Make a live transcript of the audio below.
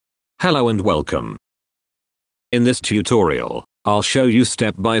Hello and welcome. In this tutorial, I'll show you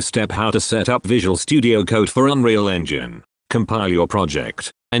step by step how to set up Visual Studio Code for Unreal Engine, compile your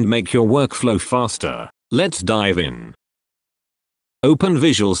project, and make your workflow faster. Let's dive in. Open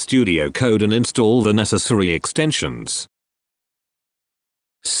Visual Studio Code and install the necessary extensions.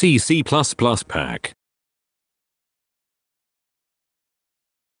 C++ pack.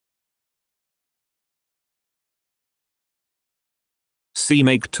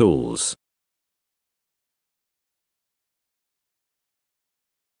 CMake tools.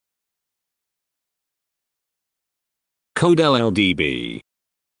 CodeLLDB.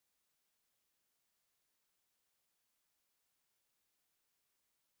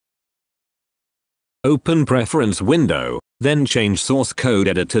 Open Preference window, then change Source Code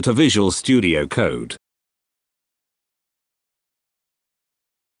Editor to Visual Studio Code.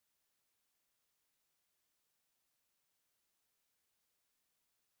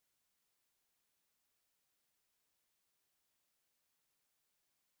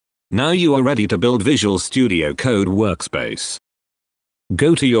 Now you are ready to build Visual Studio Code workspace.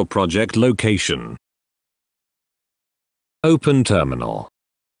 Go to your project location. Open Terminal.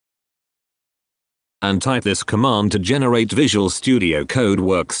 And type this command to generate Visual Studio Code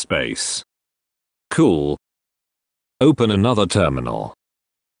workspace. Cool. Open another terminal.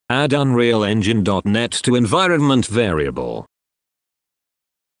 Add UnrealEngine.net to environment variable.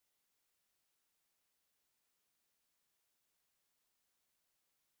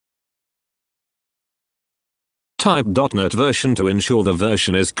 Type .NET version to ensure the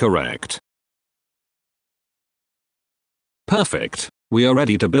version is correct. Perfect. We are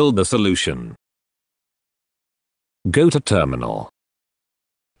ready to build the solution. Go to Terminal.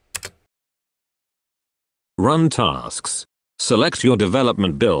 Run tasks. Select your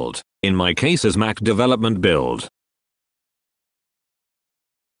development build. In my case is Mac development build.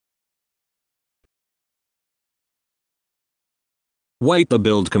 Wait the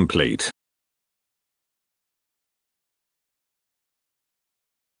build complete.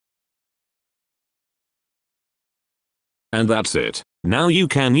 And that's it. Now you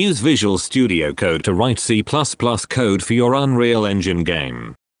can use Visual Studio Code to write C++ code for your Unreal Engine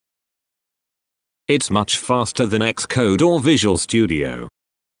game. It's much faster than Xcode or Visual Studio.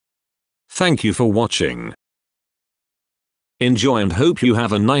 Thank you for watching. Enjoy and hope you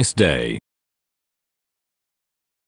have a nice day.